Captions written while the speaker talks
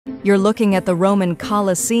You're looking at the Roman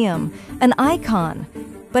Colosseum, an icon.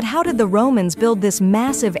 But how did the Romans build this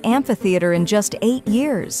massive amphitheater in just 8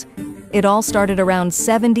 years? It all started around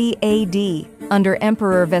 70 AD, under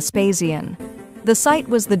Emperor Vespasian. The site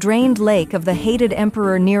was the drained lake of the hated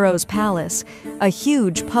Emperor Nero's palace, a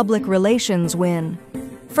huge public relations win.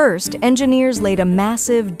 First, engineers laid a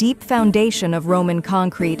massive, deep foundation of Roman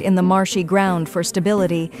concrete in the marshy ground for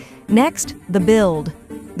stability. Next, the build.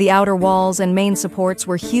 The outer walls and main supports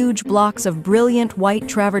were huge blocks of brilliant white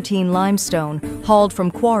Travertine limestone hauled from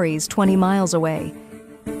quarries 20 miles away.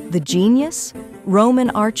 The genius? Roman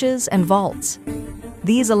arches and vaults.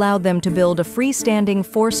 These allowed them to build a freestanding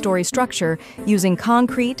 4-story structure using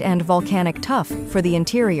concrete and volcanic tuff for the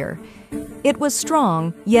interior. It was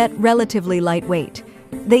strong, yet relatively lightweight.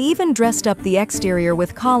 They even dressed up the exterior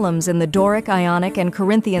with columns in the Doric, Ionic, and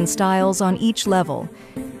Corinthian styles on each level.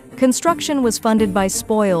 Construction was funded by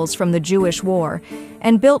spoils from the Jewish War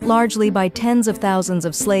and built largely by tens of thousands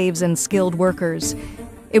of slaves and skilled workers.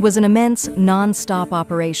 It was an immense, non-stop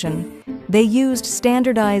operation. They used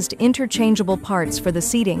standardized, interchangeable parts for the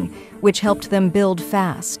seating, which helped them build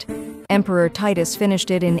fast. Emperor Titus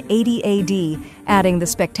finished it in 80 AD, adding the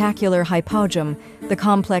spectacular hypogum, the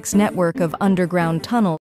complex network of underground tunnels.